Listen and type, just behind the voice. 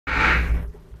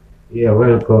Yeah,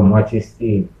 welcome. Watch your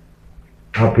Steve.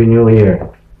 Happy New Year.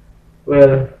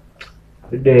 Well,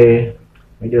 today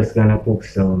we're just gonna cook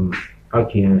some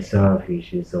ackee and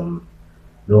saltfish with some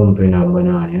dumpling and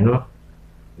banana,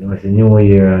 it's a New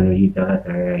Year and we eat a lot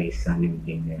of rice and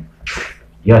everything there.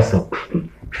 Yes, so.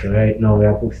 So right now we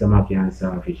are cook some ackee and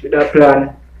saltfish. With a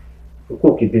plan to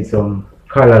cook it with some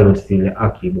callaloo still, the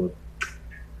ackee, but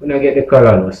we don't get the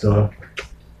callaloo, so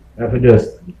we have to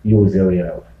just use the way we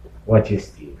have. Watch your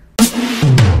Steve.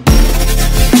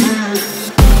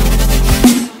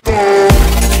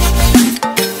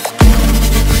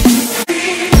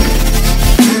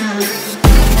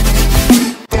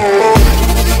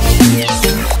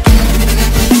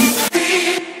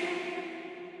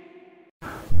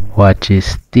 Watch his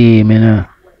steam,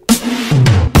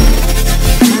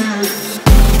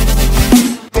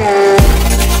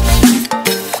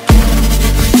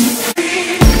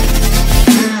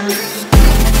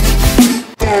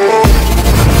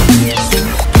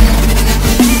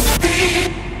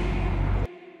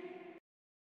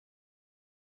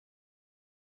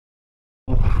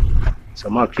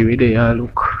 Some ackee with there,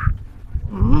 look.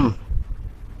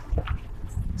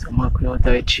 Some ackee out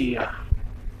of here.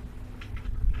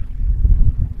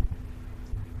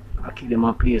 Ackee them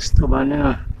a play stubborn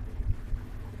now.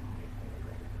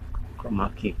 Come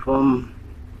ackee, come.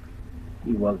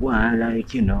 You are going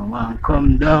like one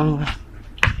come down.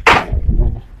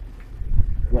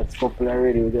 That's couple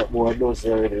already, we got more dose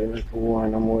already, we need to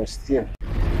want more still.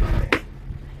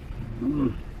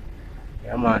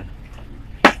 Yeah man.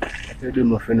 I tell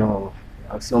them if you know,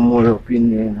 I have some more up in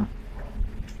there,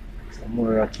 Some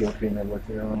more ackee up in there, but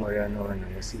you know more than one.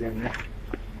 You see them there?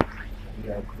 You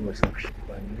got close up shit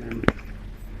on them.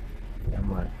 Yeah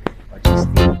man, watch this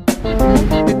thing.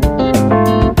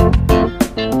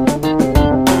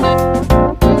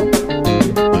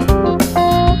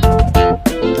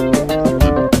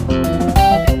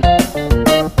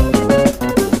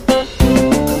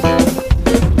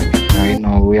 Right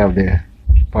now we have the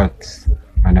pot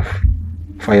and the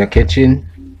fire kitchen.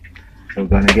 So we're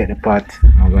gonna get the pot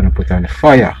and we're gonna put on the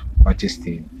fire. Watch this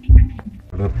thing.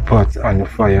 The pot on the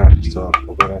fire, so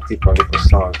we're gonna tip a little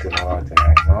salt in the water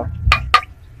right now.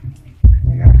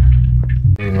 Yeah.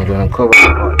 Then we're gonna cover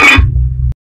the pot.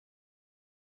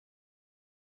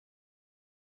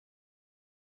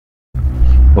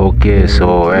 Okay,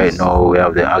 so right now we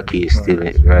have the ackee still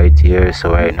right here.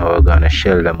 So right now we're gonna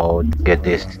shell them out, get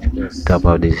this top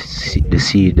of the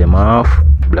seed them off,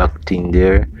 black thing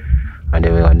there, and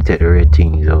then we're gonna take the red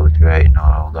things out. Right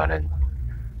now we're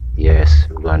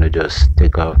gonna just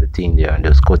take off the thing there and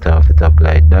just cut off the top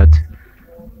like that.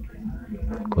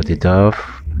 Cut it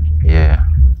off, yeah.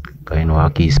 Cause you know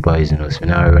ackee is poisonous. We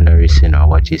not run a risk,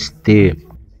 watch it stay.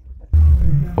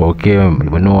 Okay,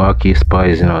 we know ackee is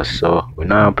poisonous, so we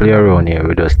not play around here.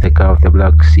 We just take off the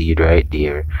black seed right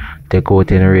there, take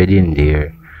out any red in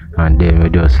there, and then we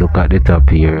just look at the top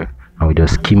here and we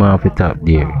just skim off the top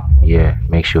there. Yeah,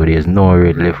 make sure there's no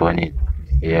red left on it.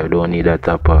 Yeah, we don't need that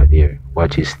top part there.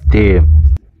 Watch it steam.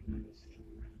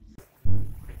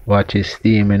 Watch it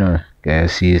steam, Can you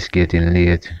see it's getting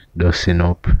late, dusting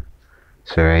up.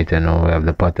 So right now we have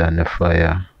the pot on the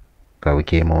fire, cause we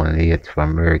came on late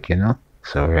from work,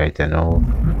 So right now,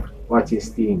 Watch your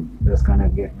steam. Just gonna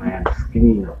get my hands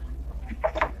clean.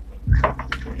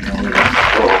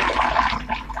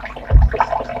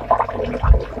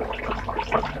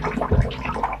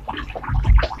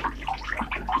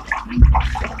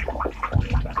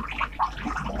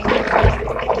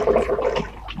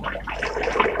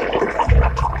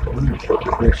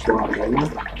 Fresh water,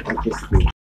 Watch your steam.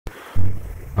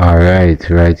 alright,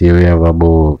 right here we have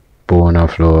about pound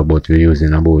of flour, but we're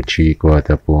using about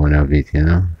 3/4 pound of it,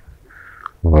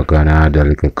 We're gonna add a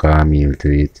little cornmeal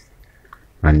to it,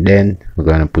 and then we're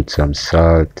gonna put some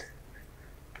salt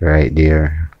right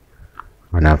there,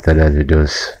 and after that we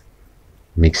just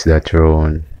mix that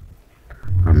around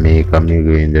and make a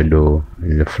mixture in the dough,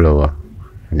 in the flour,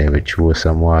 and then we throw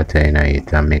some water in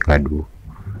it and make a dough.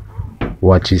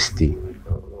 Watch it steam.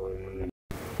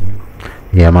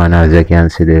 Yeah man, as you can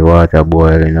see the water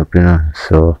boiling up,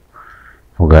 so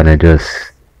we're gonna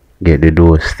just get the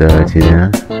dough started, Yeah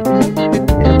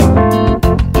man,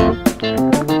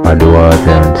 add the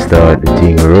water and start the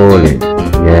thing rolling.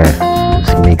 Yeah,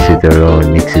 just mix it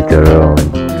around,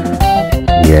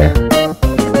 yeah.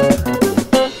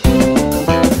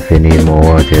 If you need more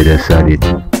water, just add it,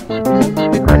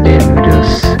 and then we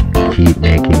just keep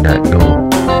making that dough.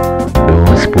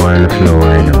 Don't spoil the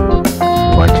flour,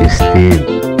 Watch it steam.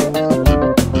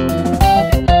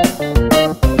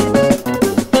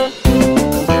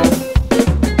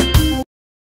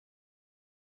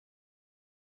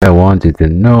 I wanted to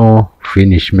know,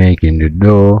 finish making the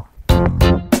dough.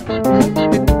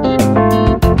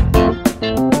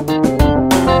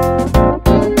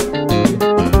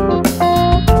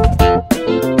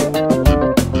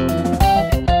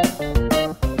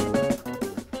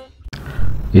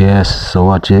 Yes, so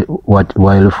while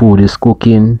the food is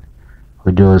cooking,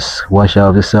 we just wash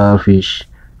off the saltfish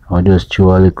and just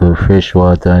throw a little fresh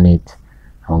water on it.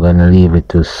 I'm gonna leave it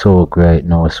to soak right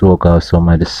now, soak off some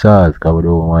of the salt because we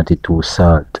don't want it too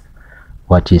salt.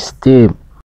 Watch it steam.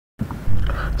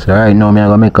 So right now I'm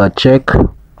gonna make a check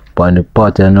on the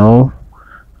pot now.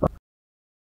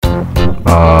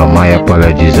 My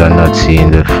apologies on not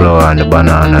seeing the flour and the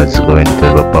bananas going to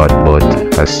the pot, but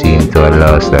I seem to have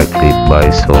lost that clip by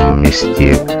some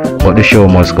mistake. But the show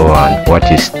must go on.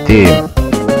 Watch it steam.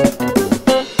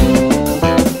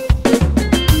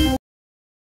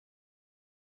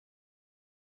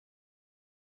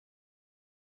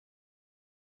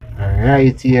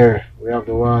 Alright, here we have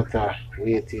the water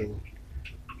waiting.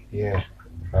 Yeah,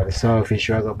 the saltfish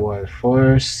we gonna boil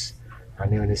first,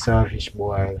 and then when the saltfish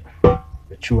boil,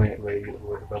 we throw it, we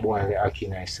boil the ackee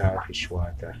in saltfish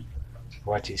water.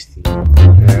 Watch it steam.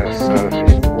 Yeah,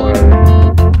 saltfish boil.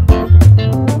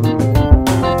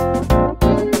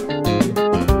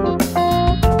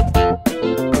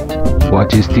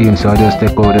 Watch it steam, so I just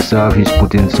take out the saltfish,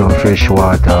 put in some fresh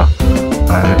water,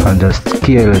 and just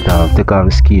scale it off, take off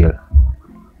the scale.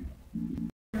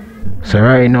 So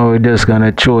right now we're just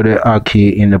gonna throw the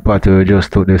ackee in the pot we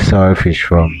just took the saltfish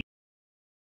from.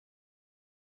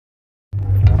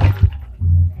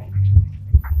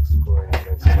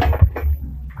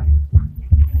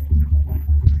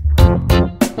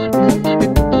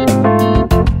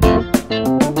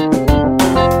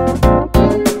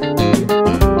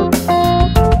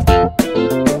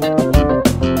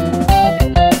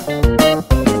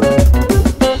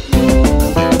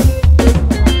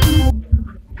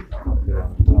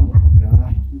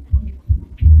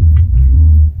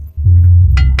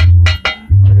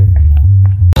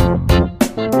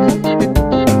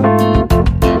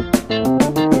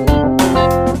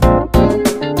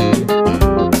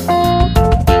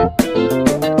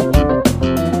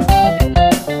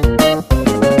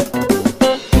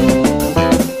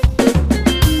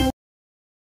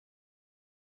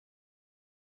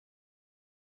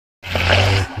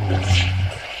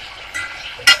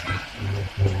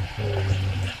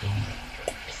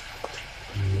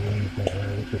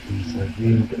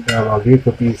 A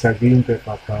little piece of green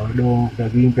pepper powder. The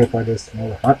green pepper just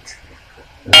smell hot.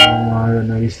 I don't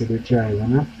know used to do dry, you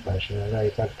know? But she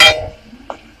like that.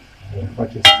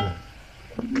 Watch it still.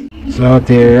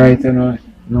 Saute right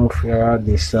now for you add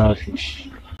the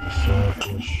saltfish.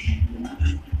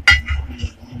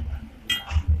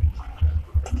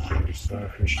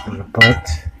 Saltfish to the pot.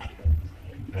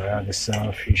 We add the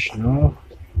saltfish now.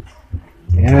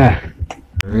 Yeah.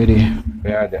 Ready.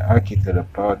 We add the ackee to the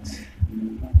pot.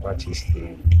 Watch it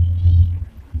steam.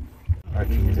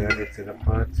 Ackee is added to the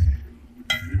pot.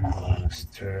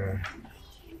 Stir.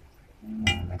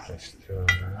 Make a stir.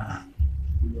 I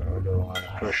don't want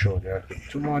to crush out the ackee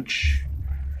too much.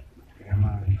 Yeah,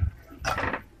 man.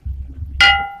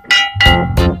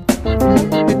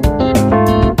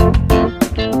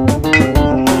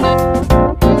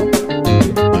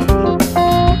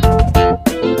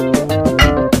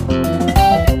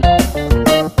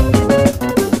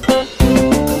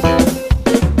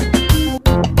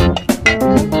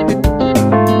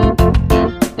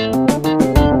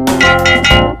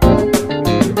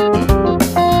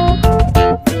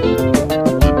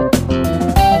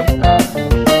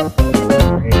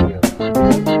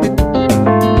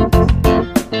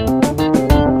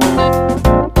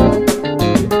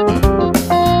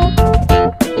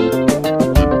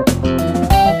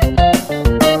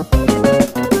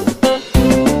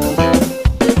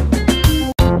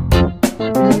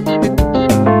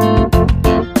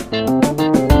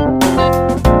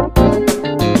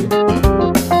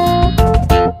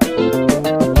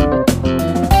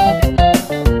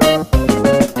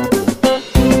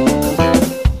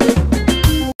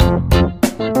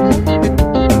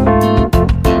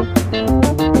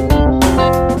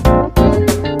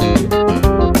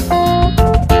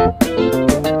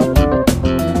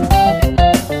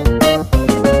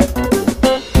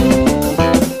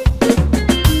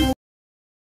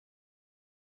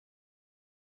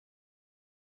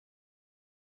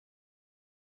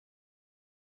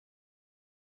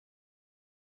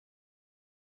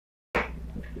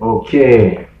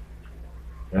 Okay,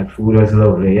 that food was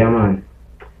lovely, yeah man.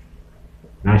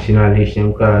 National dish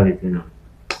them call it, you know.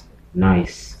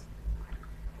 Nice.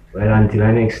 Well, until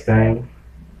the next time,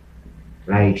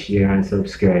 Like, share, and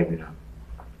subscribe. You know.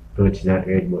 Touch that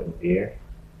red button there.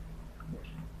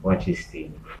 Watch this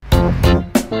thing.